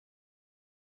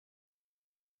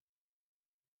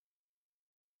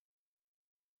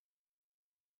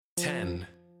10,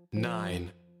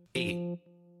 9, 8,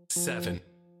 7,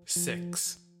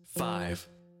 6, 5,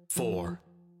 4,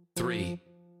 3,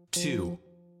 2,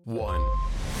 1.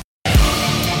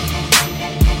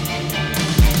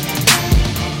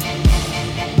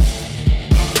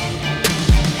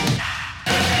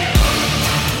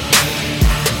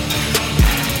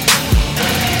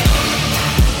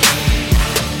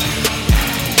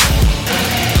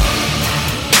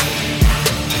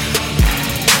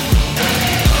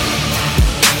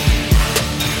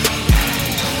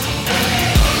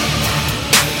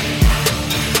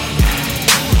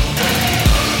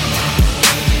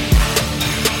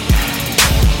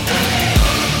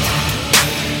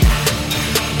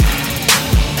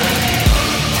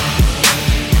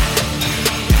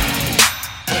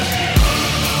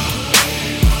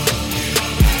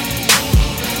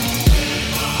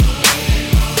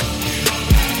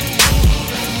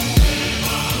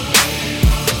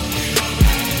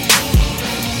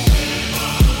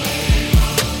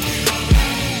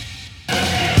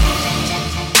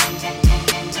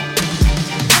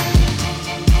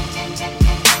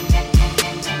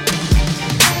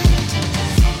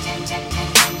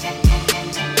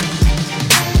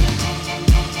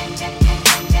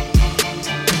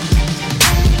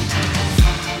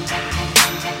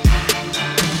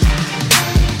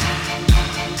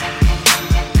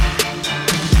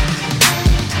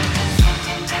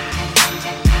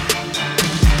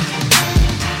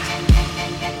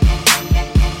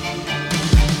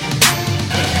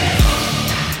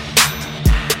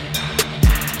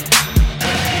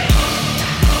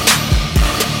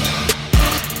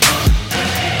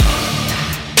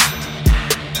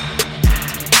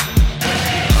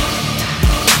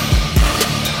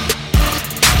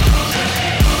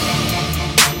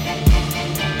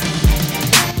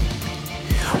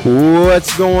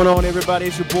 What's going on, everybody?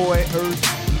 It's your boy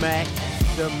Earth Mac,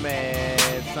 the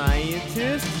Mad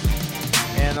Scientist,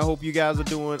 and I hope you guys are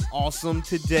doing awesome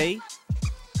today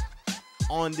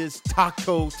on this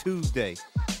Taco Tuesday.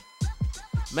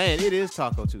 Man, it is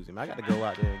Taco Tuesday. Man, I got to go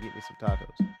out there and get me some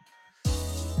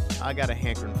tacos. I got a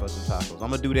hankering for some tacos. I'm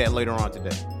gonna do that later on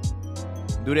today.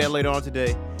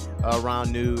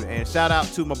 Around noon. And shout out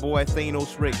to my boy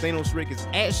Thanos Rick. Thanos Rick is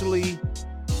actually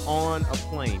on a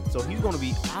plane, so he's going to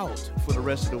be out for the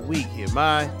rest of the week here.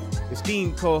 My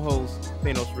esteemed co-host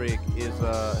Thanos Rick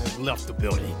has left the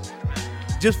building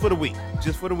just for the week.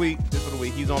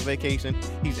 He's on vacation.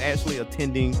 He's actually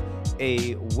attending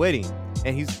a wedding,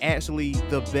 and he's actually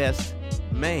the best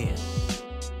man.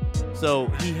 So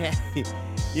he had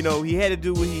to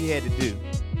do what he had to do,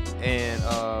 and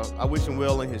I wish him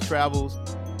well in his travels.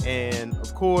 And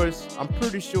of course, I'm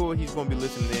pretty sure he's going to be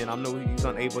listening in. I know he's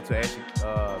unable to actually,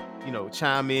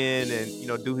 chime in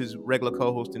and, do his regular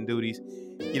co-hosting duties,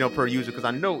 per usual. Because I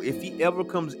know if he ever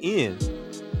comes in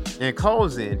and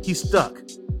calls in, he's stuck.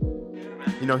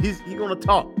 He's going to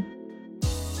talk.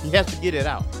 He has to get it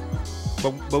out.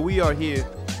 But we are here.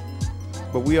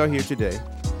 Today.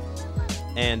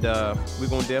 And we're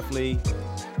going to definitely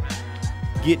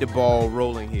get the ball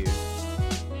rolling here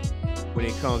when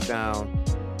it comes down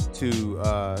to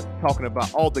talking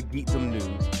about all the geekdom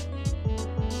news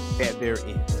that there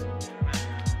is.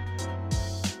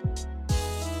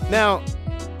 Now,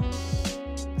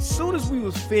 as soon as we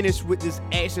was finished with this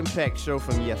action-packed show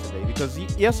from yesterday, because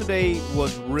yesterday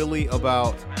was really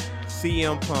about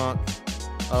CM Punk,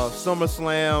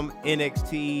 SummerSlam,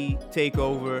 NXT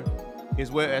TakeOver,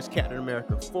 as well as Captain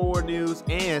America 4 news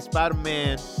and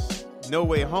Spider-Man No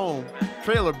Way Home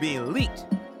trailer being leaked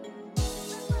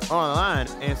online,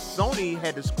 and Sony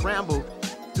had to scramble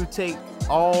to take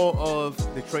all of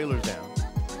the trailers down,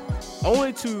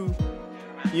 only to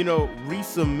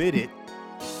resubmit it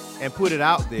and put it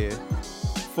out there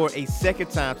for a second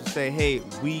time to say, hey,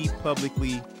 we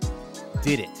publicly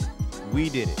did it,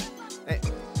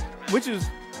 which is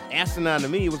asinine to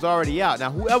me. It was already out.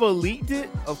 Now whoever leaked it,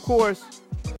 of course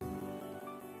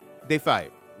they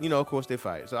fired.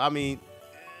 So I mean,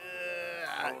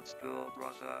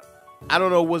 I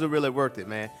don't know, was it really worth it,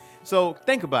 man? So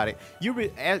think about it. You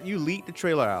leak the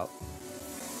trailer out,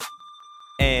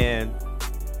 and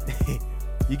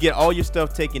you get all your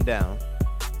stuff taken down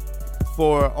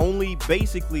for only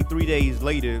basically 3 days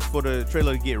later for the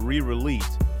trailer to get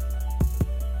re-released.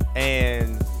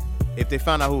 And if they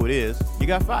find out who it is, you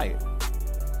got fired.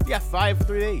 You got fired for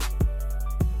 3 days.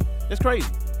 That's crazy.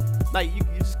 Like, you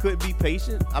just couldn't be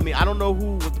patient. I mean, I don't know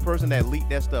who was the person that leaked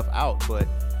that stuff out, but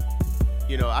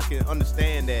I can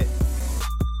understand that,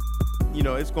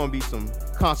 it's going to be some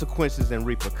consequences and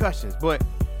repercussions. But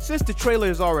since the trailer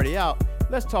is already out,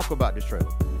 let's talk about this trailer.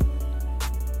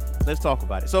 Let's talk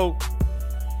about it. So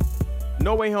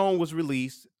No Way Home was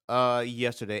released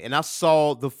yesterday, and I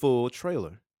saw the full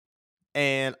trailer.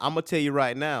 And I'm gonna tell you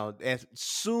right now, as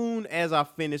soon as I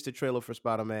finished the trailer for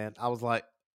Spider-Man, I was like,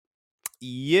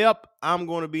 "Yep, I'm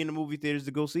going to be in the movie theaters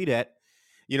to go see that."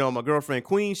 You know, my girlfriend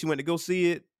Queen, she went to go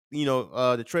see it. You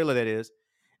know, the trailer that is,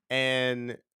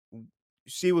 and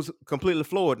she was completely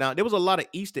floored. Now, there was a lot of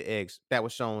Easter eggs that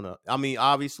was showing up. I mean,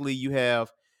 obviously, you have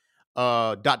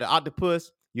Dr.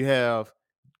 Octopus, you have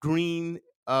Green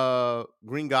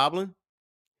Green Goblin,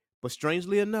 but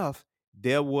strangely enough,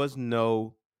 there was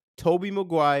no Tobey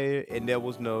Maguire and there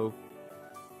was no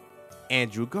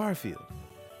Andrew Garfield.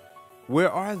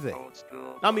 Where are they?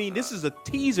 I mean, this is a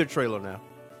teaser trailer now.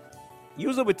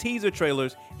 Usually with teaser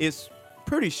trailers, it's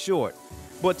pretty short.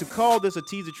 But to call this a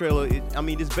teaser trailer, I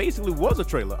mean, this basically was a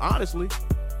trailer, honestly.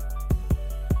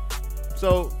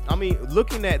 So, I mean,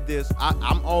 looking at this,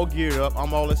 I'm all geared up.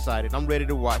 I'm all excited. I'm ready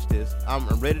to watch this. I'm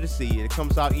ready to see it. It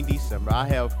comes out in December. I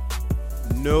have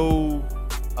no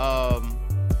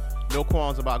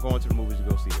qualms about going to the movies to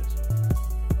go see this.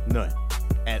 None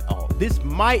at all. This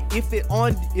might, if it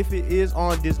is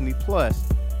on Disney Plus,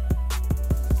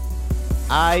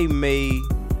 I may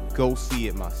go see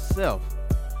it myself.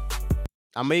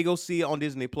 I may go see it on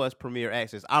Disney Plus Premier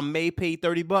Access. I may pay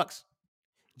 $30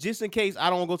 just in case I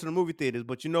don't go to the movie theaters.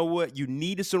 But you know what? You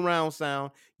need a surround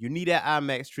sound. You need that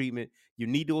IMAX treatment. You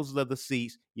need those leather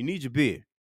seats. You need your beer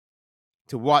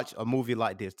to watch a movie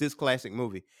like this classic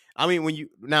movie. I mean, when you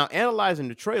now analyzing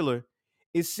the trailer,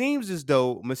 it seems as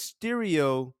though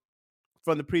Mysterio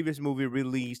from the previous movie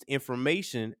released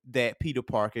information that Peter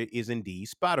Parker is indeed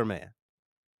Spider-Man.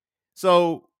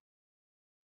 So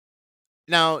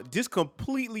now this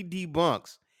completely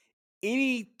debunks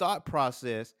any thought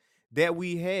process that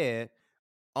we had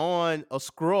on a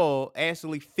Skrull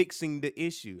actually fixing the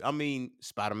issue. I mean,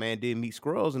 Spider-Man did meet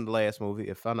Skrulls in the last movie.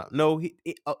 If I'm not, no, he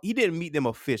didn't meet them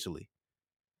officially.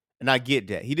 And I get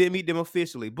that. He didn't meet them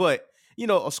officially, but you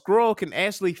know, a Skrull can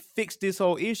actually fix this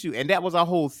whole issue. And that was our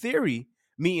whole theory,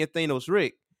 me and Thanos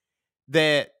Rick,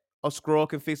 that a Skrull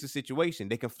can fix the situation.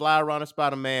 They can fly around a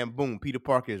Spider-Man, boom, Peter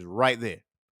Parker is right there.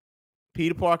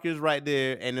 Peter Parker is right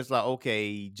there, and it's like,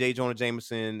 okay, J. Jonah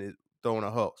Jameson is throwing a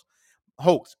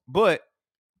hoax. But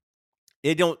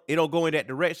it don't go in that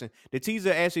direction. The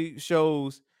teaser actually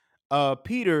shows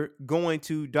Peter going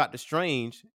to Doctor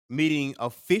Strange, meeting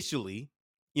officially,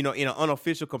 you know, in an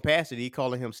unofficial capacity,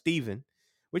 calling him Steven,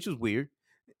 which was weird.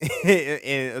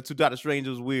 And to Doctor Strange it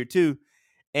was weird too.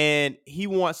 And he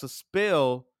wants a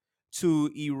spell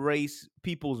to erase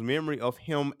people's memory of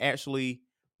him actually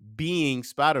being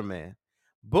Spider-Man.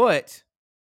 But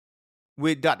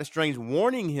with Doctor Strange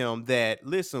warning him that,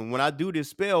 listen, when I do this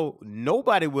spell,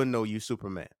 nobody will know you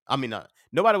Superman. I mean,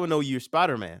 nobody will know you're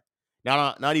Spider-Man.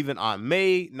 Not even Aunt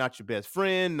May, not your best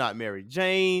friend, not Mary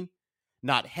Jane,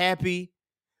 not Happy.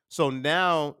 So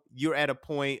now you're at a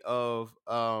point of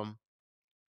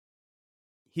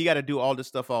he got to do all this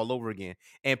stuff all over again.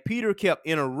 And Peter kept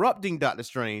interrupting Doctor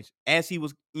Strange as he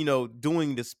was, you know,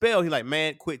 doing the spell. He's like,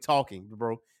 man, quit talking,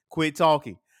 bro. Quit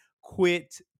talking.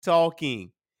 Quit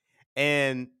talking.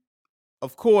 And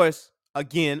of course,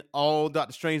 again, all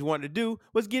Doctor Strange wanted to do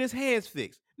was get his hands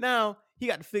fixed. Now he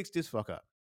got to fix this fuck up.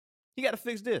 He got to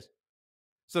fix this.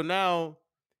 So now,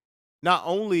 not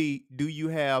only do you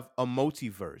have a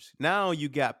multiverse, now you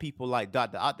got people like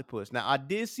Dr. Octopus. Now, I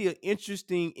did see an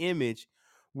interesting image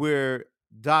where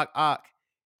Doc Ock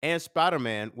and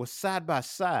Spider-Man were side by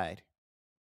side.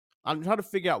 I'm trying to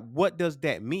figure out, what does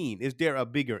that mean? Is there a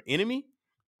bigger enemy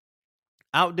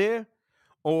out there?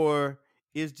 Or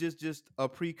is just a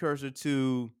precursor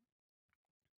to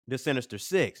the Sinister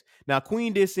Six? Now,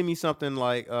 Queen did send me something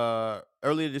like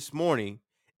earlier this morning,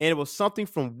 and it was something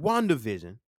from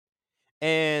WandaVision.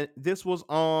 And this was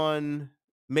on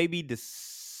maybe the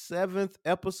 7th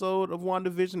episode of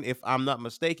WandaVision, if I'm not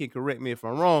mistaken. Correct me if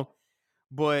I'm wrong.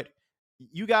 But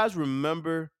you guys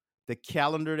remember the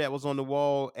calendar that was on the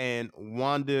wall, and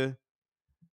Wanda,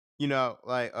 you know,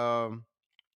 like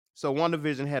so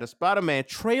WandaVision had a Spider-Man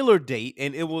trailer date,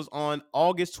 and it was on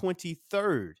August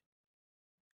 23rd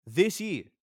this year.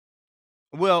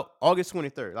 Well, August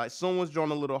 23rd. Like, someone's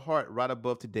drawn a little heart right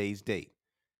above today's date.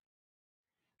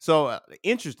 So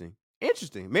interesting.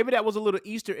 Interesting. Maybe that was a little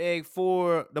Easter egg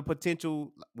for the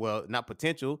potential, well, not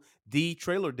potential, the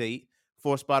trailer date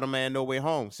for Spider-Man No Way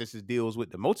Home, since it deals with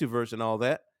the multiverse and all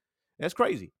that. That's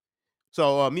crazy.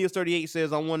 So Mia38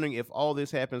 says, I'm wondering if all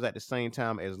this happens at the same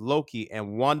time as Loki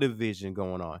and WandaVision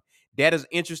going on. That is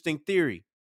interesting theory.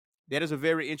 That is a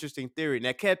very interesting theory.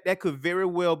 Now, that could very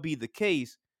well be the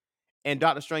case. And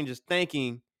Doctor Strange is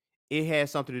thinking it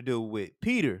has something to do with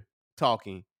Peter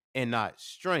talking and not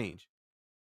Strange.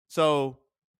 So,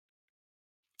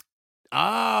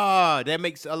 that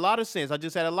makes a lot of sense. I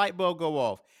just had a light bulb go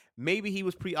off. Maybe he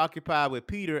was preoccupied with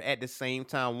Peter at the same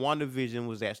time WandaVision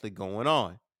was actually going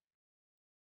on.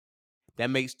 That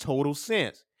makes total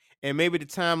sense. And maybe the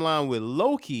timeline with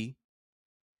Loki,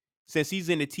 since he's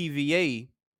in the TVA,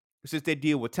 since they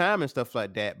deal with time and stuff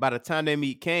like that, by the time they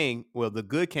meet Kang, well, the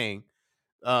good Kang,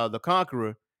 the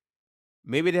Conqueror,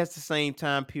 maybe that's the same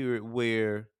time period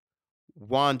where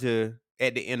Wanda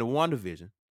at the end of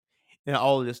WandaVision, and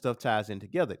all of this stuff ties in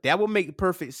together. That would make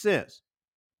perfect sense.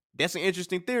 That's an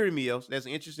interesting theory, Mios. That's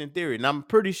an interesting theory. And I'm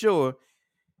pretty sure,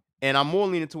 and I'm more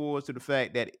leaning towards to the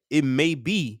fact that it may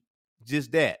be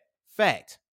just that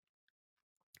fact.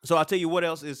 So I'll tell you what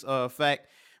else is fact.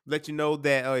 Let you know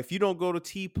that if you don't go to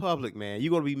TeePublic, man, you're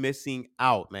going to be missing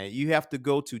out, man. You have to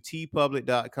go to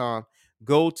teepublic.com,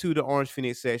 go to the Orange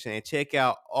Phoenix section, and check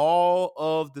out all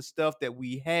of the stuff that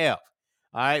we have.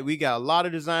 All right, we got a lot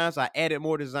of designs. I added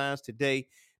more designs today.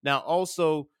 Now,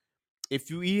 also, if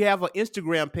you have an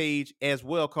Instagram page as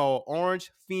well called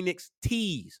Orange Phoenix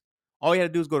Tees, all you have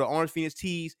to do is go to Orange Phoenix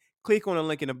Tees, click on the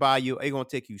link in the bio. It's going to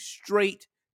take you straight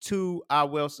to our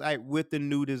website with the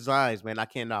new designs, man. I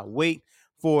cannot wait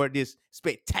for this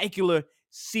spectacular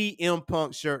CM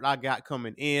Punk shirt I got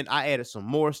coming in. I added some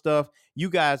more stuff. You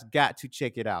guys got to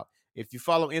check it out. If you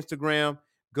follow Instagram,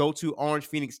 go to Orange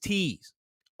Phoenix Tees.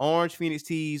 Orange Phoenix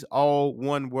Tees, all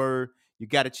one word. You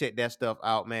got to check that stuff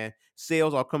out, man.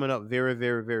 Sales are coming up very,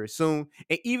 very, very soon.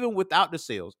 And even without the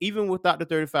sales, even without the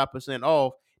 35%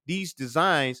 off, these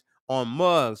designs on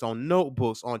mugs, on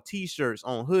notebooks, on t-shirts,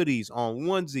 on hoodies, on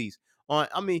onesies,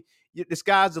 the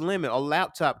sky's the limit. On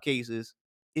laptop cases,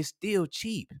 it's still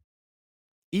cheap.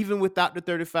 Even without the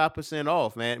 35%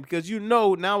 off, man. Because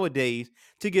nowadays,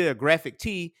 to get a graphic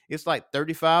tee, it's like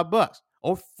 $35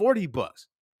 or $40.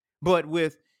 But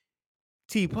with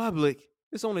TeePublic,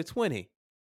 it's only $20.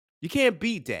 You can't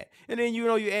beat that. And then you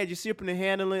add your shipping and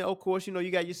handling. Of course, you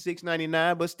got your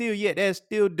 $6.99, but still, that's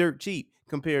still dirt cheap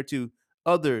compared to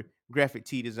other graphic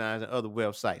tee designs and other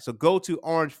websites. So go to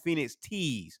Orange Phoenix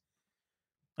Tees.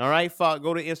 All right,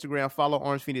 go to Instagram, follow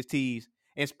Orange Phoenix Tees,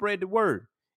 and spread the word,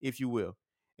 if you will.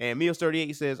 And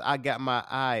Meals38 says, I got my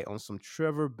eye on some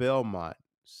Trevor Belmont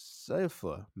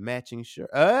Cypher matching shirt.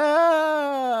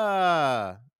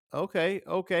 Okay.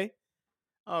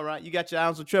 All right, you got your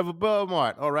eyes on Trevor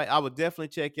Belmont. All right, I would definitely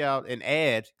check out and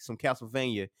add some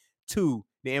Castlevania to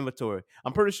the inventory.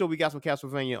 I'm pretty sure we got some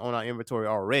Castlevania on our inventory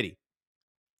already,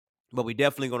 but we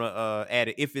definitely going to add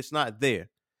it if it's not there.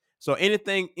 So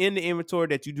anything in the inventory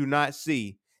that you do not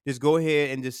see, just go ahead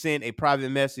and just send a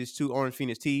private message to Orange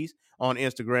Phoenix Tees on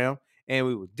Instagram, and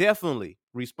we will definitely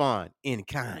respond in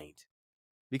kind.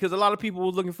 Because a lot of people were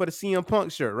looking for the CM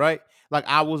Punk shirt, right? Like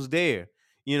I was there.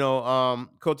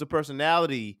 Cult of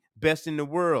Personality, Best in the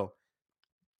World.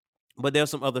 But there's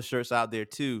some other shirts out there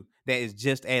too that is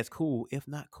just as cool, if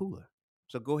not cooler.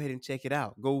 So go ahead and check it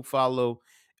out. Go follow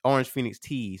Orange Phoenix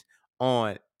Tees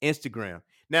on Instagram.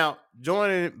 Now,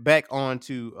 joining back on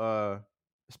to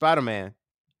Spider-Man,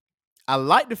 I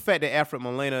like the fact that Alfred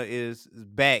Molina is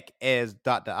back as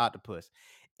Dr. Octopus.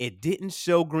 It didn't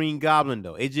show Green Goblin,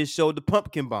 though. It just showed the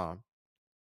pumpkin bomb,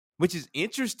 which is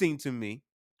interesting to me.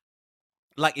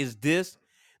 Like, is this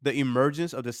the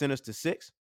emergence of the Sinister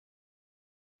Six?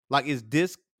 Like, is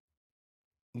this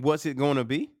what's it going to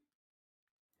be?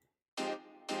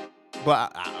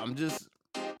 But I'm just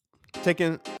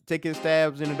taking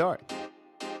stabs in the dark.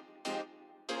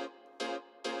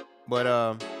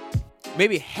 But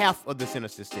maybe half of the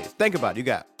Sinister Six. Think about it. You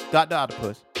got Dr.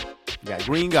 Octopus. You got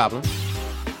Green Goblin.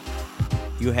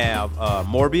 You have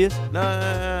Morbius.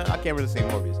 Nah, I can't really say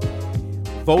Morbius.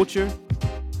 Vulture.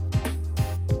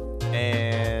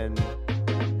 And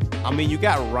you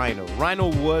got Rhino. Rhino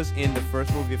was in the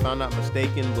first movie, if I'm not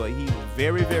mistaken, but he was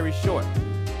very, very short.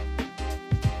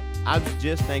 I was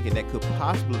just thinking that could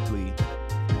possibly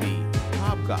be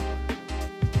Hobgoblin.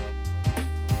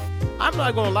 I'm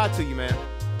not gonna lie to you, man.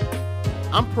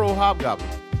 I'm pro Hobgoblin.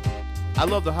 I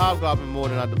love the Hobgoblin more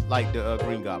than I like the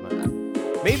Green Goblin.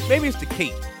 Maybe it's the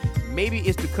cape. Maybe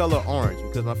it's the color orange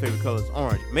because my favorite color is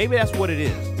orange. Maybe that's what it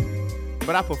is.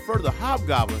 But I prefer the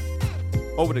Hobgoblin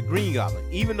over the Green Goblin,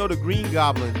 even though the Green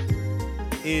Goblin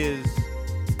is,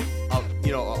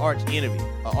 an arch enemy,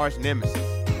 an arch nemesis.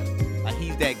 Like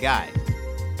he's that guy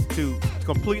to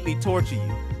completely torture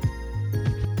you.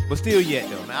 But still, yet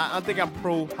though, man, I think I'm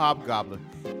pro Hobgoblin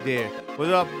there.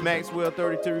 What's up, Maxwell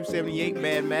 3278,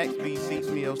 Mad Max,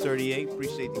 B6 Meals 38.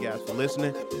 Appreciate you guys for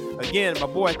listening. Again, my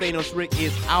boy Thanos Rick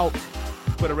is out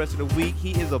for the rest of the week.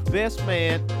 He is a best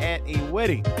man at a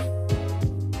wedding.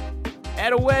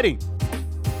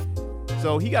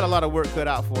 So he got a lot of work cut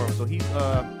out for him. So he's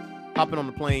hopping on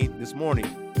the plane this morning,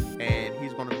 and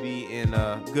he's going to be in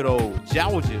good old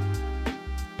Georgia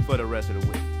for the rest of the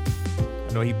week.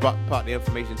 I know he popped the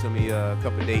information to me a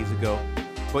couple of days ago.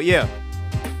 But yeah,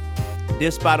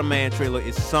 this Spider-Man trailer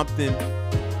is something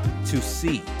to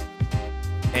see.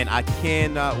 And I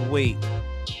cannot wait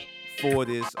for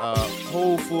this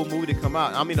whole full movie to come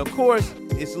out. I mean, of course,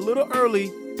 it's a little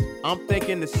early. I'm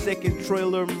thinking the second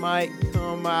trailer might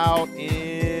come out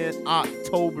in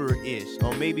October-ish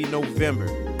or maybe November.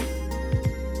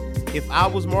 If I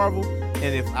was Marvel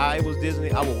and if I was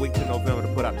Disney, I would wait till November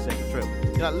to put out the second trailer.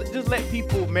 You know, just let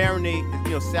people marinate,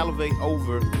 salivate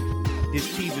over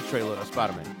this teaser trailer of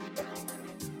Spider-Man.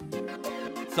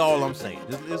 That's all I'm saying.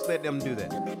 Just let them do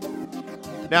that.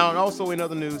 Now, and also in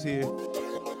other news here,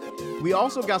 we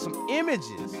also got some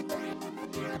images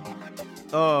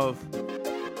of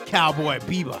Cowboy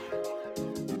Bebop.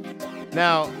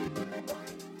 Now,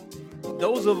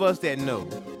 those of us that know,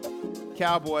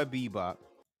 Cowboy Bebop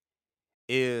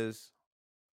is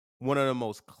one of the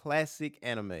most classic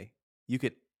anime you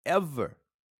could ever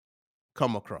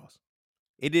come across.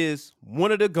 It is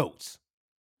one of the GOATs.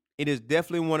 It is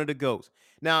definitely one of the GOATs.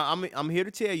 Now, I'm here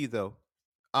to tell you though,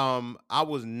 I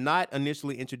was not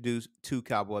initially introduced to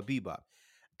Cowboy Bebop.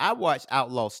 I watched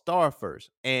Outlaw Star first,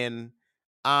 and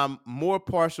I'm more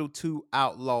partial to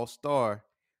Outlaw Star,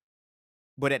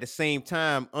 but at the same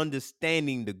time,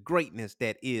 understanding the greatness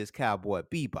that is Cowboy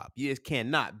Bebop. It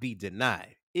cannot be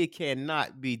denied. It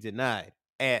cannot be denied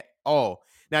at all.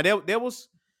 Now, there was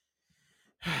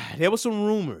some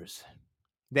rumors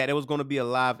that there was going to be a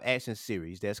live action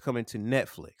series that's coming to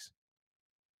Netflix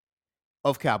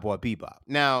of Cowboy Bebop.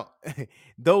 Now,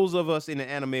 those of us in the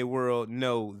anime world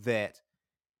know that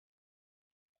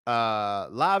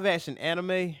live action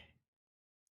anime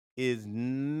is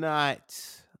not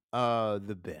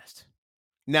the best.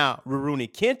 Now,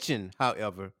 Rurouni Kenshin,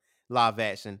 however, live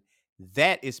action,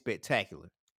 that is spectacular.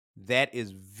 That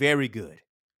is very good.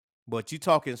 But you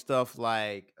talking stuff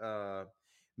like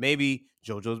maybe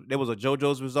JoJo's. There was a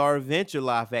JoJo's Bizarre Adventure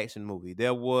live action movie.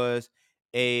 There was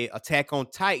a Attack on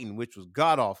Titan, which was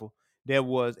god awful. There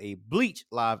was a Bleach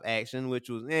live action, which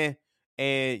was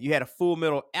and you had a Full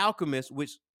Metal Alchemist,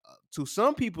 which to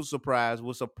some people's surprise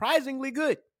was surprisingly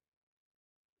good.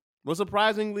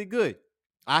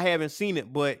 I haven't seen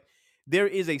it, but there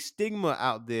is a stigma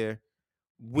out there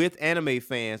with anime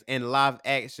fans and live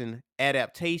action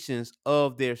adaptations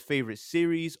of their favorite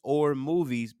series or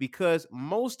movies because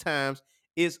most times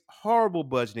it's horrible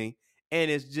budgeting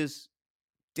and it's just,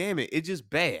 damn it, it's just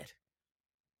bad.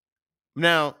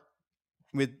 Now,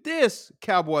 with this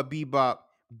Cowboy Bebop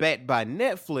backed by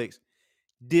Netflix,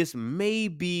 this may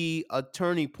be a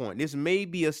turning point. This may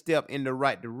be a step in the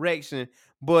right direction,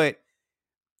 but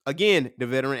again, the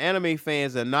veteran anime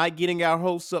fans are not getting our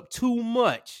hopes up too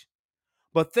much.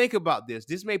 But think about this.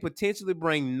 This may potentially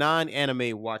bring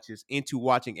non-anime watchers into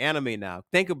watching anime now.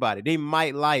 Think about it. They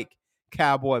might like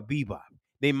Cowboy Bebop.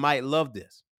 They might love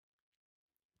this.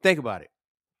 Think about it.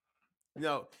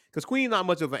 Because Queen's not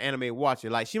much of an anime watcher.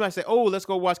 Like, she might say, oh, let's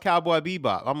go watch Cowboy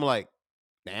Bebop. I'm like,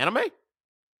 the anime?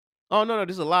 Oh, no,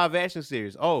 this is a live action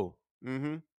series. Oh,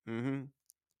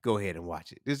 go ahead and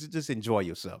watch it. Just enjoy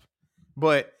yourself.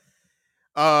 But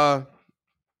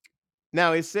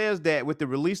now, it says that with the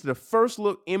release of the first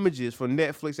look images for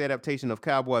Netflix adaptation of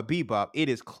Cowboy Bebop, it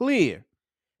is clear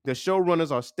the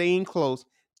showrunners are staying close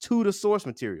to the source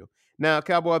material. Now,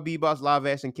 Cowboy Bebop's live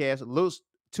action cast looks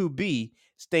to be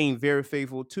staying very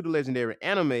faithful to the legendary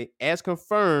anime, as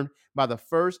confirmed by the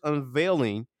first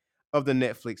unveiling of the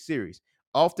Netflix series.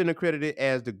 Often accredited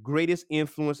as the greatest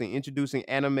influence in introducing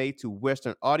anime to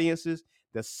Western audiences,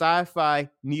 the sci-fi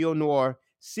neo-noir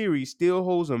series still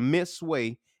holds immense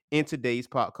sway in today's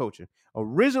pop culture.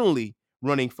 Originally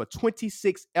running for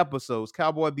 26 episodes,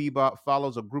 Cowboy Bebop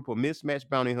follows a group of mismatched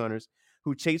bounty hunters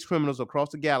who chase criminals across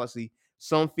the galaxy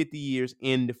some 50 years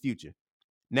in the future.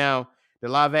 Now, the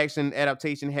live-action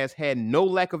adaptation has had no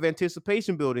lack of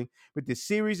anticipation building, with the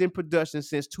series in production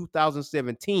since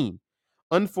 2017.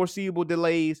 Unforeseeable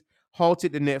delays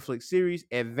halted the Netflix series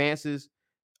advances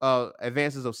of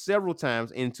several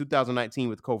times in 2019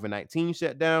 with COVID-19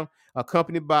 shutdown,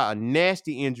 accompanied by a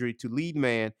nasty injury to lead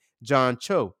man John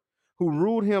Cho, who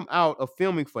ruled him out of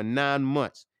filming for 9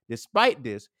 months. Despite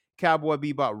this, Cowboy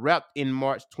Bebop wrapped in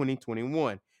March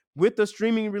 2021, with the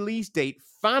streaming release date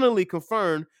finally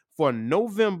confirmed for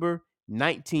November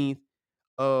 19th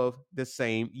of the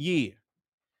same year.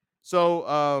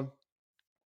 So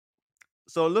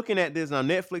looking at this now,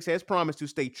 Netflix has promised to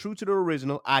stay true to the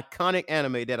original iconic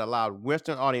anime that allowed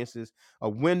Western audiences a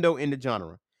window in the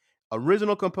genre.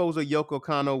 Original composer Yoko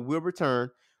Kanno will return,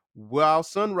 while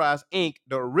Sunrise Inc.,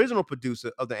 the original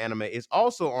producer of the anime, is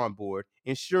also on board,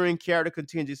 ensuring character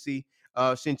contingency.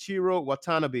 Shinichiro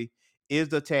Watanabe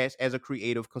is attached as a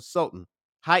creative consultant.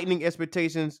 Heightening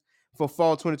expectations for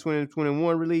fall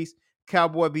 2020-21 release,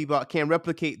 Cowboy Bebop can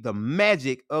replicate the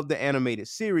magic of the animated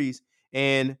series.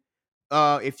 And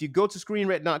if you go to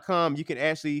screenrant.com, you can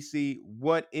actually see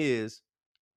what is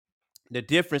the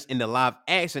difference in the live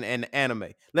action and the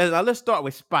anime. Let's start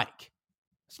with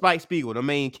Spike Spiegel, the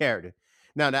main character.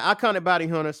 Now, the iconic bounty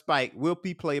hunter Spike will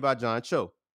be played by John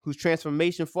Cho, whose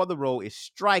transformation for the role is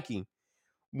striking.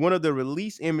 One of the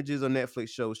release images of Netflix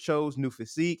shows Cho's new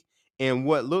physique and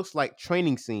what looks like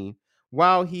training scene,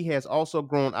 while he has also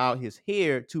grown out his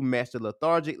hair to match the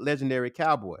lethargic legendary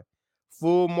cowboy.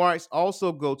 Full marks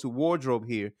also go to wardrobe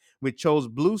here, with Cho's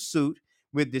blue suit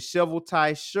with disheveled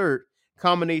tie shirt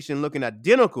combination looking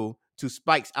identical to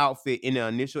Spike's outfit in the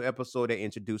initial episode that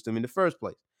introduced him in the first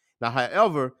place. Now,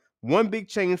 however, one big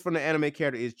change from the anime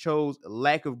character is Cho's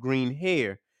lack of green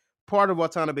hair, part of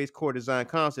Watanabe's core design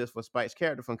concept for Spike's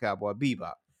character from Cowboy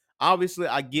Bebop. Obviously,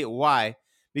 I get why,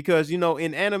 because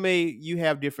in anime you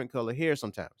have different color hair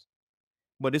sometimes,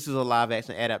 but this is a live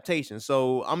action adaptation.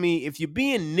 So, I mean, if you're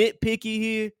being nitpicky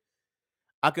here,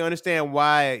 I can understand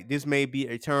why this may be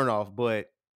a turnoff, but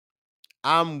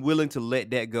I'm willing to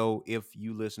let that go if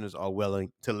you listeners are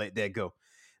willing to let that go.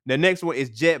 The next one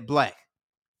is Jet Black.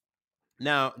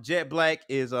 Now, Jet Black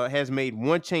has made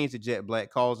one change to Jet Black,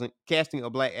 casting a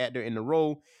black actor in the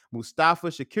role. Mustafa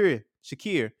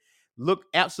Shakir looked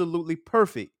absolutely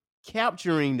perfect,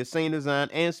 capturing the same design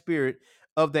and spirit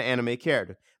of the anime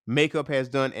character. Makeup has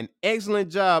done an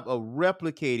excellent job of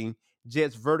replicating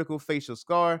Jet's vertical facial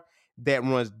scar that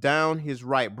runs down his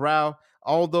right brow,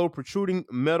 although protruding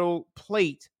metal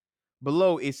plate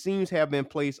below it seems to have been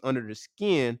placed under the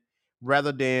skin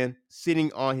rather than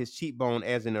sitting on his cheekbone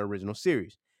as in the original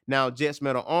series. Now, Jet's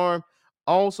metal arm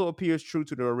also appears true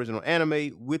to the original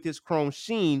anime, with his chrome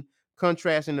sheen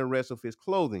contrasting the rest of his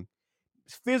clothing.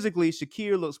 Physically,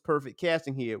 Shakir looks perfect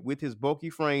casting here, with his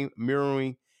bulky frame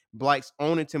mirroring Black's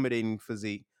own intimidating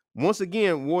physique. Once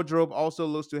again, wardrobe also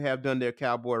looks to have done their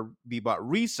Cowboy Bebop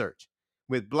research,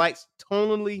 with Black's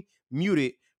tonally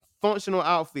muted, functional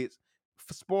outfits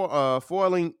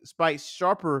foiling Spike's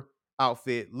sharper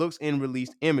outfit looks in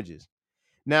released images.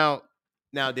 Now,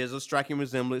 there's a striking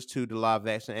resemblance to the live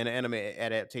action and anime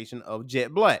adaptation of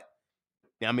Jet Black.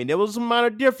 I mean, there was some minor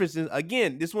differences.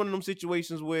 Again, this is one of them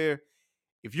situations where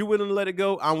if you're willing to let it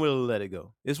go, I'm willing to let it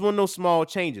go. It's one of those small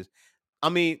changes. I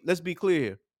mean, let's be clear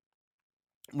here.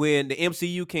 When the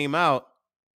MCU came out,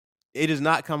 it is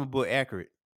not comic book accurate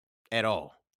at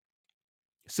all.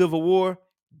 Civil War,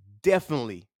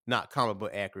 definitely not comic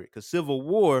book accurate, because Civil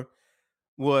War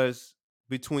was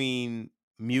between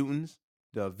mutants,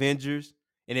 the Avengers,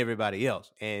 and everybody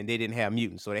else, and they didn't have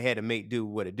mutants, so they had to make do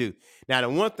what it do. Now, the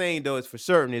one thing though is for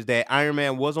certain is that Iron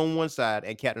Man was on one side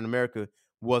and Captain America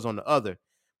was on the other,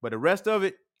 but the rest of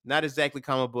it not exactly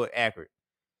comic book accurate.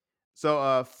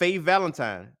 So, Faye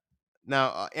Valentine.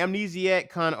 Now, amnesiac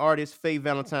con artist Faye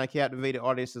Valentine captivated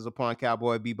audiences upon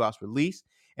Cowboy Bebop's release,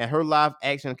 and her live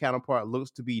action counterpart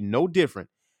looks to be no different.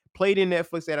 Played in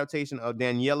Netflix adaptation of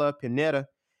Daniela Pineda,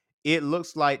 it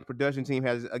looks like the production team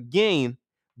has again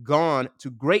gone to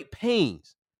great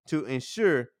pains to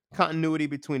ensure continuity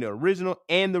between the original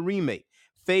and the remake.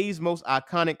 Faye's most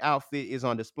iconic outfit is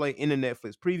on display in the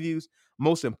Netflix previews,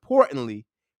 most importantly,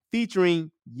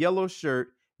 featuring yellow shirt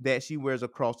that she wears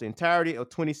across the entirety of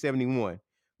 2071,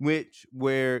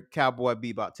 where Cowboy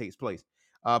Bebop takes place.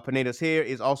 Pineda's hair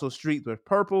is also streaked with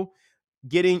purple,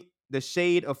 getting the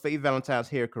shade of Faye Valentine's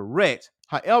hair correct.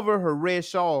 However, her red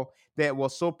shawl that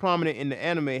was so prominent in the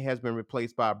anime has been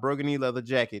replaced by a burgundy leather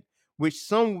jacket, which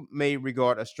some may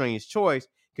regard a strange choice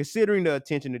considering the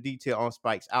attention to detail on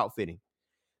Spike's outfitting.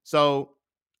 So,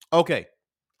 okay,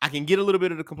 I can get a little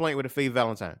bit of the complaint with the Faye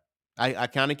Valentine. I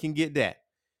kind of can get that.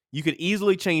 You could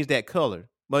easily change that color.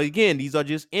 But again, these are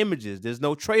just images. There's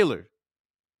no trailer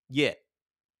yet.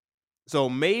 So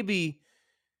maybe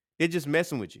they're just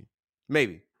messing with you.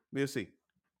 Maybe. We'll see.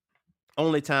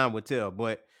 Only time will tell.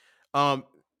 But I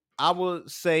would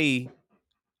say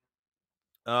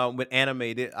with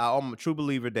anime, I'm a true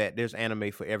believer that there's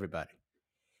anime for everybody.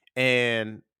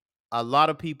 And a lot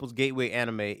of people's gateway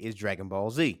anime is Dragon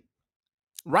Ball Z.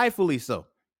 Rightfully so.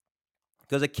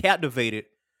 Because it captivated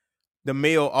the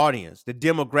male audience, the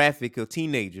demographic of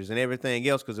teenagers and everything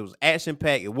else, because it was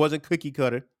action-packed. It wasn't cookie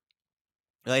cutter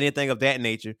or anything of that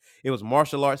nature. It was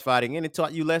martial arts fighting, and it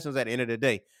taught you lessons at the end of the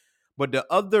day. But the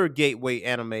other gateway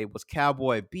anime was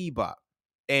Cowboy Bebop.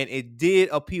 And it did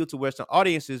appeal to Western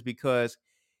audiences because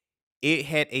it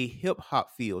had a hip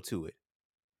hop feel to it,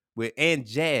 and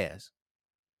jazz.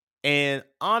 And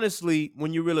honestly,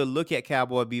 when you really look at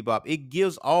Cowboy Bebop, it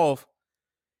gives off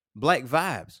black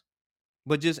vibes,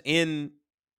 but just in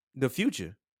the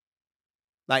future.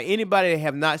 Like anybody that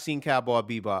have not seen Cowboy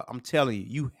Bebop, I'm telling you,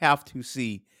 you have to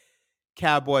see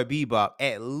Cowboy Bebop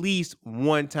at least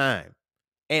one time.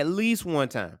 At least one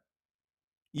time.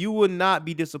 You will not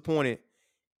be disappointed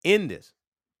in this,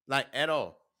 like at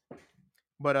all.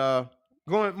 But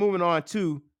moving on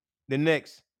to the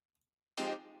next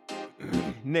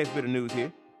next bit of news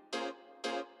here.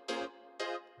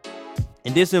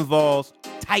 And this involves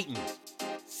Titans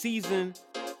season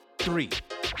 3.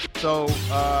 So,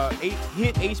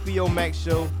 hit HBO Max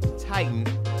show Titans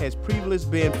has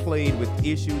previously been plagued with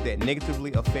issues that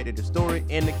negatively affected the story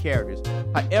and the characters.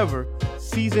 However,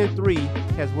 season 3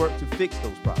 has worked to fix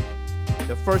those problems.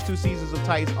 The first 2 seasons of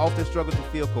Titans often struggle to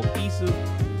feel cohesive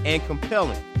and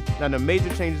compelling. Now, the major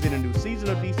changes in the new season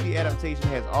of DC adaptation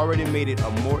has already made it a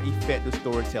more effective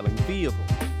storytelling vehicle.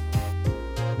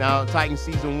 Now, Titans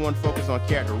season 1 focused on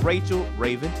character Rachel,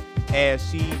 Raven, as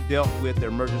she dealt with the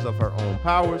emergence of her own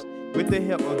powers with the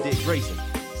help of Dick Grayson.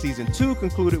 Season 2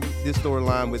 concluded this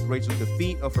storyline with Rachel's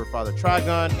defeat of her father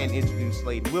Trigon and introduced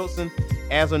Slade Wilson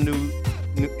as a new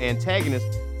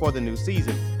antagonist for the new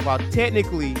season. While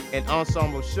technically an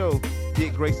ensemble show,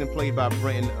 Dick Grayson, played by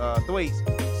Brenton Thwaites,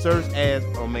 serves as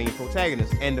a main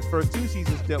protagonist, and the first 2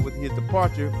 seasons dealt with his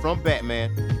departure from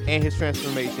Batman and his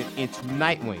transformation into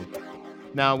Nightwing.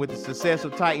 Now, with the success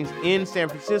of Titans in San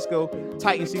Francisco,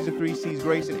 Titans season 3 sees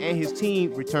Grayson and his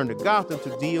team return to Gotham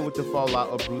to deal with the fallout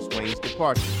of Bruce Wayne's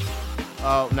departure.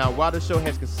 Now, while the show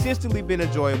has consistently been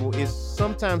enjoyable, it's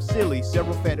sometimes silly.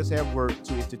 Several factors have worked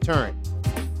to its deterrent.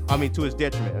 To its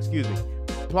detriment, excuse me.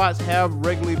 Plots have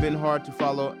regularly been hard to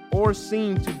follow or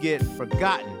seem to get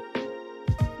forgotten.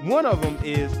 One of them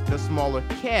is the smaller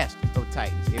cast of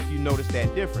Titans, if you notice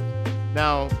that difference.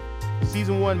 Now,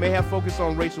 season 1 may have focused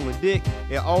on Rachel and Dick.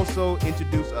 It also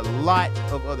introduced a lot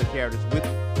of other characters, with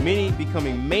many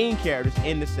becoming main characters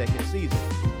in the second season.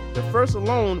 The first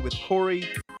alone with Corey,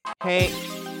 Hank,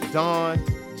 Dawn,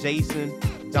 Jason,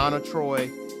 Donna Troy,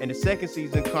 and the second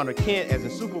season Connor Kent as in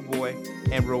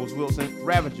Superboy and Rose Wilson,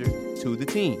 Ravager, to the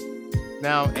team.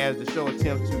 Now, as the show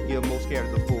attempts to give most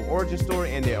characters a full origin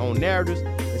story and their own narratives,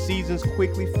 the seasons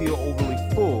quickly feel overly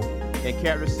full and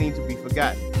characters seem to be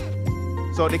forgotten.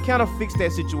 So they kind of fixed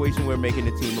that situation where making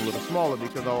the team a little smaller,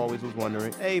 because I always was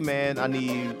wondering, hey man, I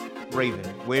need Raven.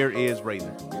 Where is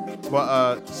Raven?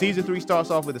 Well, season 3 starts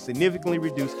off with a significantly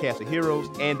reduced cast of heroes,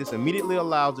 and this immediately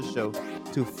allows the show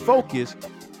to focus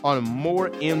on more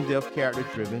in-depth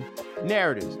character-driven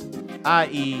narratives,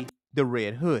 i.e. the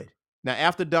Red Hood. Now,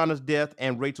 after Donna's death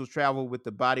and Rachel's travel with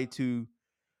the body to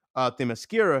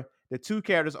Themyscira, the 2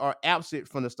 characters are absent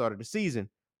from the start of the season.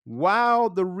 While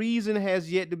the reason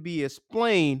has yet to be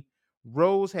explained,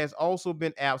 Rose has also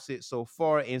been absent so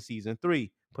far in season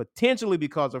 3, potentially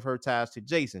because of her ties to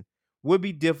Jason. Would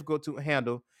be difficult to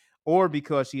handle, or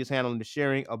because she is handling the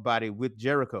sharing of body with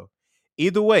Jericho.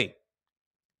 Either way,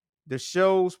 the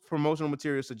show's promotional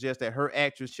material suggests that her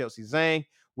actress Chelsea Zhang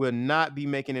will not be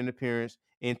making an appearance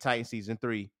in Titan season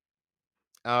 3.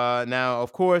 Now,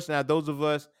 of course, those of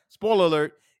us, spoiler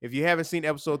alert, if you haven't seen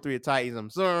episode 3 of Titans, I'm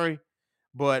sorry,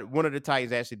 but one of the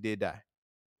Titans actually did die.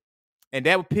 And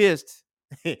that pissed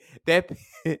that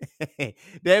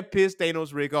pissed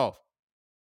Thanos Rick off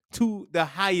to the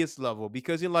highest level,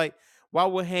 because you're like, why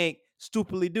would Hank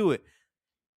stupidly do it?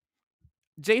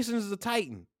 Jason is a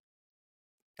Titan.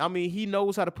 He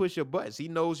knows how to push your buttons. He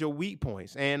knows your weak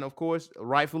points. And of course,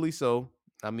 rightfully so.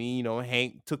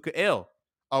 Hank took a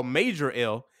major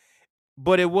L,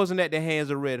 but it wasn't at the hands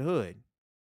of Red Hood.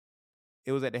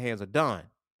 It was at the hands of Don.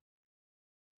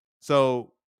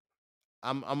 So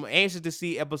I'm anxious to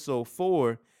see episode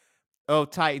 4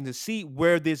 of Titans to see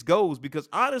where this goes, because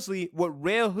honestly, what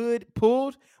Red Hood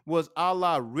pulled was a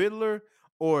la Riddler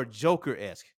or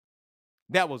Joker-esque.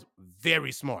 That was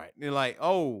very smart. And like,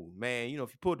 oh man, if you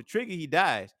pull the trigger, he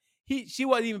dies. She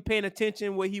wasn't even paying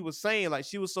attention what he was saying. Like,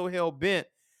 she was so hell bent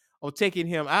on taking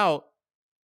him out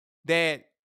that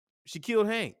she killed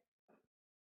Hank.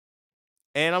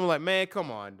 And I'm like, man,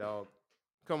 come on, dog.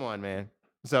 Come on, man.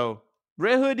 So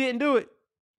Red Hood didn't do it.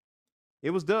 It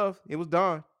was Dove. It was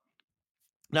Dawn.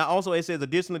 Now, also, it says,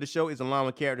 additionally, the show is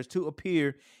allowing characters to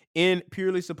appear in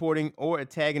purely supporting or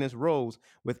antagonist roles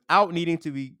without needing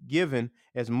to be given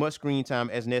as much screen time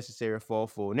as necessary for a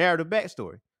full narrative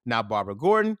backstory. Now, Barbara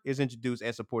Gordon is introduced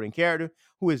as supporting character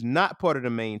who is not part of the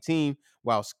main team,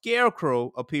 while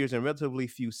Scarecrow appears in relatively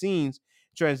few scenes,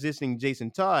 transitioning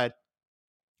Jason Todd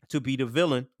to be the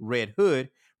villain, Red Hood,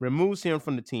 removes him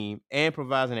from the team, and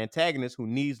provides an antagonist who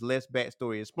needs less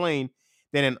backstory explained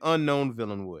than an unknown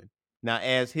villain would. Now,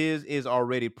 as his is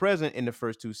already present in the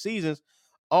first two seasons,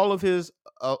 all of his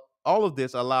all of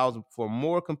this allows for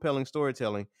more compelling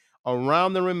storytelling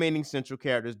around the remaining central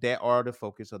characters that are the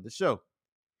focus of the show.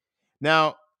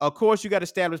 Now, of course, you got to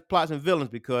establish plots and villains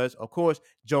because, of course,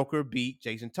 Joker beat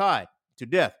Jason Todd to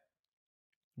death.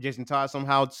 Jason Todd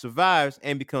somehow survives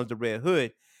and becomes the Red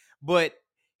Hood. But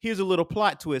here's a little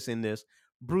plot twist in this.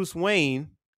 Bruce Wayne,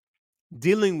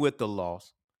 dealing with the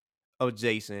loss of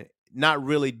Jason, not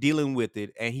really dealing with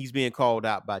it, and he's being called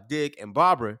out by Dick and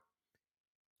Barbara.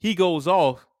 He goes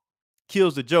off,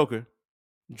 kills the Joker,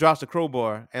 drops the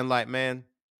crowbar, and like, man,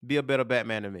 be a better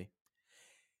Batman than me.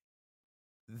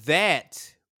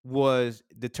 That was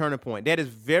the turning point. That is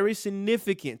very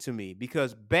significant to me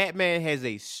because Batman has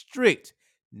a strict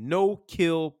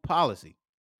no-kill policy.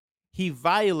 He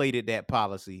violated that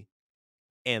policy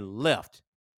and left.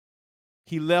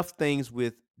 He left things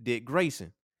with Dick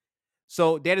Grayson.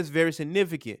 So that is very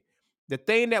significant. The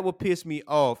thing that would piss me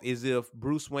off is if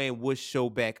Bruce Wayne would show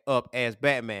back up as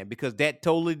Batman, because that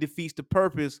totally defeats the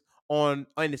purpose on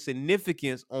the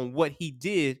significance on what he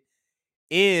did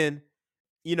in,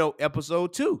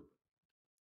 episode 2.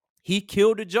 He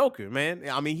killed the Joker, man.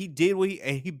 I mean, he did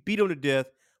and he beat him to death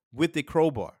with the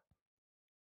crowbar.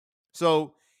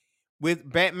 So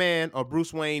with Batman or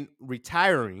Bruce Wayne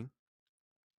retiring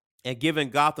and giving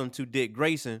Gotham to Dick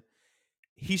Grayson,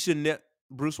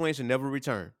 Bruce Wayne should never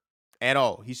return at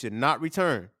all. He should not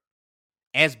return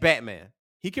as Batman.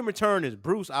 He can return as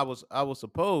Bruce, I was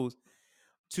supposed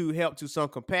to help to some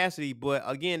capacity, but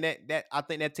again, that I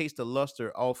think that takes the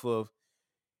luster off of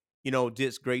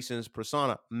Dick Grayson's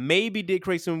persona. Maybe Dick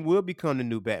Grayson will become the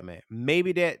new Batman.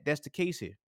 Maybe that's the case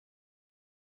here.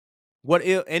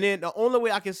 And then the only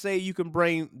way I can say you can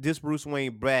bring this Bruce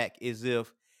Wayne back is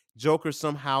if Joker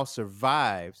somehow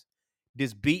survives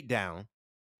this beatdown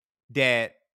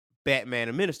that Batman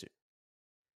administered.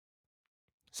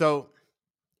 So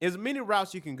there's many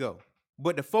routes you can go,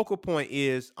 but the focal point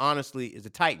is honestly the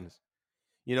Titans.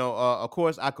 Of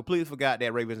course, I completely forgot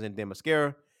that Raven's in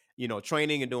Themyscira,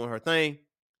 training and doing her thing.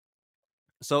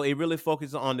 So it really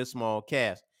focuses on this small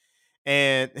cast.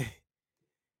 And,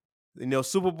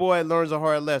 Superboy learns a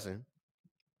hard lesson.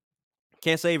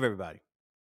 Can't save everybody.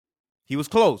 He was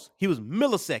close. He was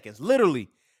milliseconds, literally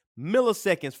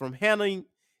milliseconds from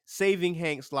saving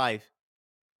Hank's life,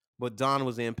 but Don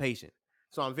was impatient.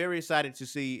 So I'm very excited to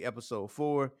see episode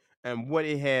 4 and what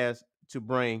it has to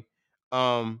bring.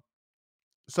 Like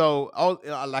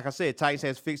I said, Titans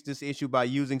has fixed this issue by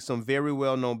using some very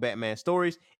well-known Batman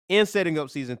stories and setting up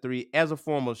season 3 as a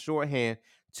form of shorthand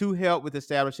to help with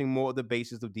establishing more of the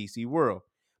basis of DC world.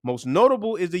 Most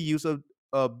notable is the use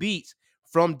of beats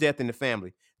from Death in the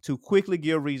Family to quickly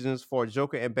give reasons for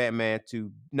Joker and Batman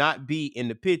to not be in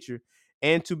the picture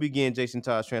and to begin Jason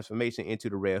Todd's transformation into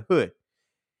the Red Hood.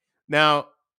 Now,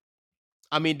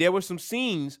 I mean, there were some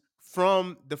scenes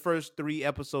from the first 3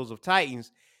 episodes of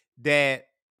Titans that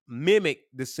mimic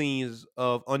the scenes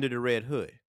of Under the Red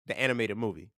Hood, the animated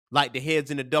movie, like the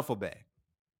heads in the duffel bag.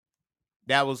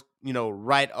 That was,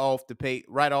 right off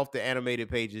the animated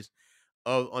pages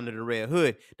of Under the Red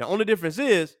Hood. The only difference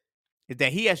is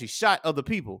that he actually shot other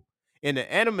people. In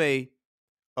the anime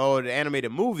or the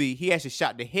animated movie, he actually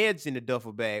shot the heads in the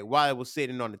duffel bag while it was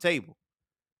sitting on the table.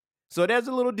 So there's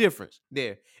a little difference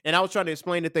there. And I was trying to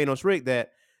explain to Thanos Rick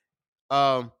that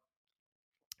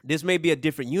this may be a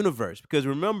different universe, because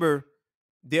remember,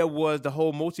 there was the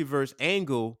whole multiverse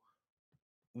angle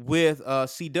with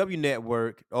CW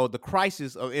Network, or the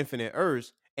Crisis of Infinite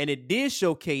Earths, and it did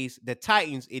showcase the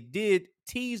Titans. It did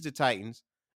tease the Titans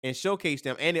and showcase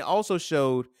them, and it also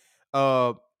showed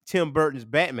Tim Burton's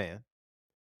Batman,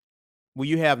 where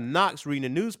you have Knox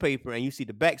reading the newspaper and you see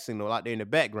the back signal out there in the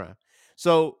background.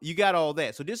 So you got all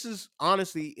that. So this is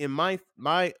honestly, in my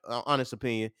honest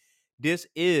opinion, this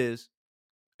is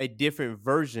a different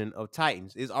version of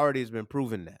Titans. It's already been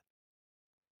proven that.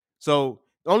 So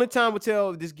the only time will tell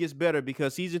if this gets better,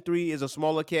 because season 3 is a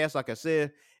smaller cast, like I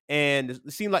said, and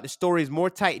it seems like the story is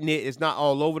more tight knit. It's not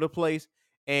all over the place,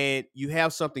 and you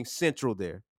have something central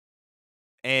there.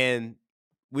 And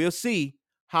we'll see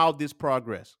how this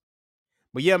progresses.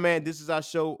 But yeah, man, this is our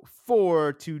show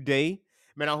for today.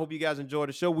 Man, I hope you guys enjoyed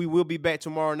the show. We will be back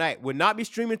tomorrow night. We'll not be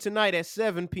streaming tonight at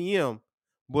 7 p.m.,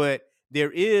 but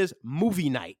there is movie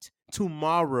night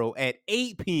tomorrow at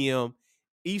 8 p.m.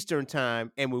 Eastern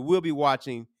time, and we will be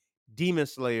watching Demon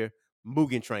Slayer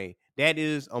Mugen Train. That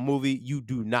is a movie you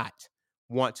do not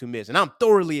want to miss. And I'm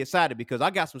thoroughly excited because I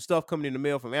got some stuff coming in the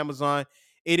mail from Amazon.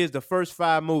 It is the first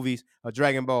 5 movies of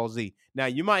Dragon Ball Z. Now,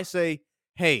 you might say,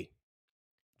 Hey,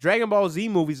 Dragon Ball Z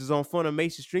movies is on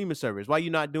Funimation streaming service. Why you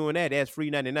not doing that? That's free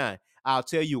 99. I'll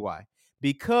tell you why.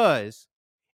 Because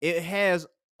it has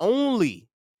only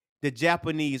the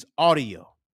Japanese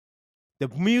audio. The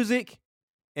music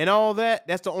and all that,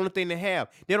 that's the only thing they have.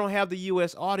 They don't have the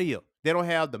US audio. They don't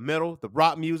have the metal, the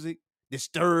rock music,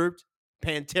 Disturbed,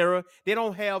 Pantera. They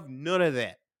don't have none of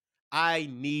that. I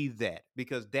need that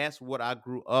because that's what I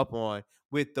grew up on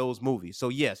with those movies. So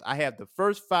yes, I have the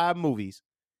first 5 movies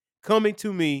coming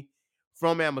to me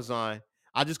from Amazon.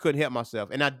 I just couldn't help myself.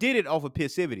 And I did it off of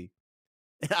passivity.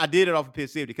 I did it off of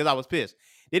passivity because I was pissed.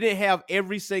 They didn't have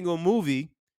every single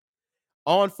movie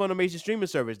on Funimation streaming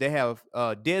service. They have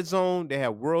Dead Zone, they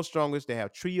have World's Strongest, they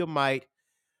have Tree of Might.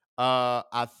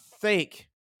 I think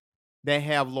they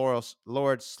have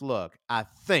Lord Slug. I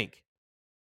think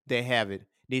they have it.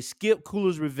 They skip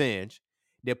Cooler's Revenge.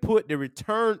 They put the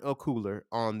Return of Cooler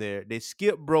on there. They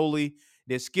skip Broly.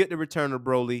 They skip the Return of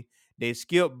Broly. They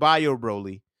skip Bio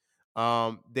Broly.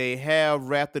 They have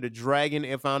Wrath of the Dragon,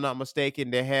 if I'm not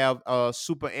mistaken. They have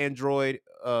Super Android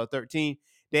 13.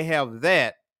 They have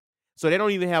that. So they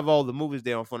don't even have all the movies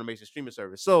there on Funimation streaming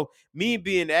service. So me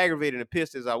being aggravated and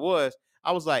pissed as I was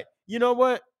like, you know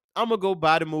what? I'm gonna go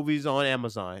buy the movies on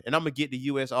Amazon and I'm gonna get the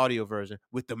US audio version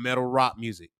with the metal rock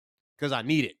music because I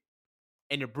need it.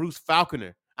 And the Bruce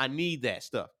Falconer, I need that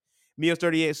stuff.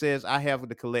 Meals38 says I have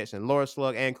the collection. Laura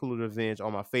Slug and Cooler Revenge are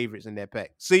my favorites in that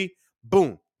pack. See,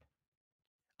 boom.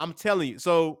 I'm telling you.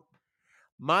 So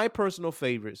my personal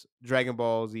favorites, Dragon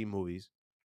Ball Z movies.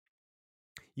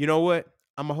 You know what?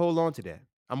 I'm gonna hold on to that.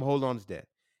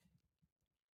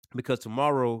 Because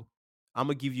tomorrow I'm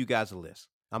gonna give you guys a list.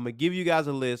 I'm gonna give you guys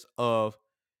a list of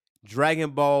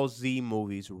Dragon Ball Z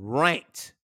movies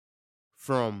ranked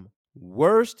from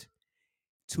worst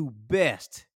to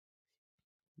best.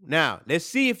 Now, let's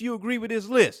see if you agree with this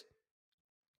list.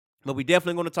 But we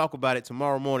definitely going to talk about it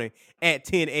tomorrow morning at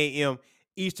 10 a.m.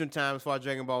 Eastern time as far as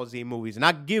Dragon Ball Z movies. And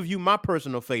I give you my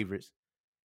personal favorites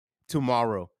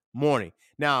tomorrow morning.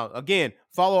 Now, again,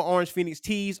 follow Orange Phoenix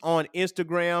Tees on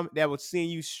Instagram. That will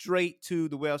send you straight to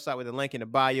the website with the link in the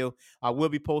bio. I will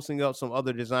be posting up some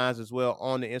other designs as well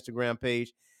on the Instagram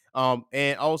page.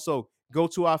 And also go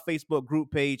to our Facebook group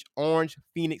page, Orange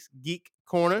Phoenix Geek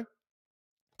Corner.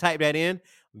 Type that in.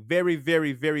 Very,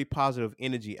 very, very positive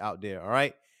energy out there. All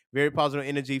right. Very positive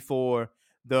energy for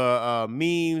the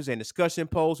memes and discussion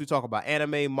posts. We talk about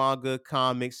anime, manga,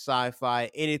 comics, sci-fi,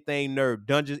 anything nerd,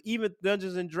 dungeons, even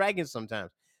Dungeons and Dragons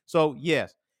sometimes. So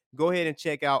yes, go ahead and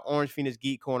check out Orange Phoenix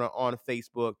Geek Corner on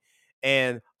Facebook.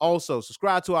 And also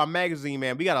subscribe to our magazine,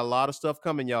 man. We got a lot of stuff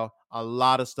coming, y'all. A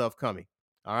lot of stuff coming.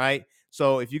 All right.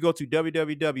 So if you go to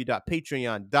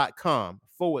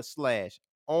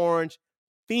www.patreon.com/Orange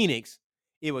Phoenix,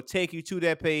 it will take you to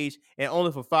that page, and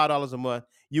only for $5 a month,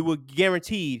 you will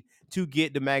guaranteed to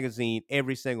get the magazine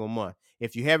every single month.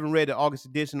 If you haven't read the August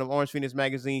edition of Orange Phoenix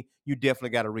magazine, you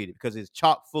definitely got to read it because it's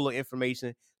chock full of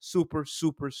information, super,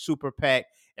 super, super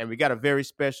packed, and we got a very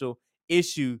special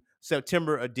issue,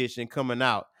 September edition coming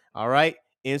out, all right,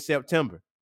 in September.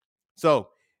 So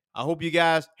I hope you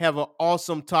guys have an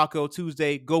awesome Taco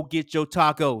Tuesday. Go get your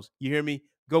tacos. You hear me?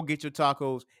 Go get your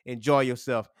tacos. Enjoy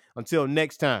yourself. Until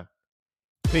next time.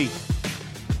 Peace.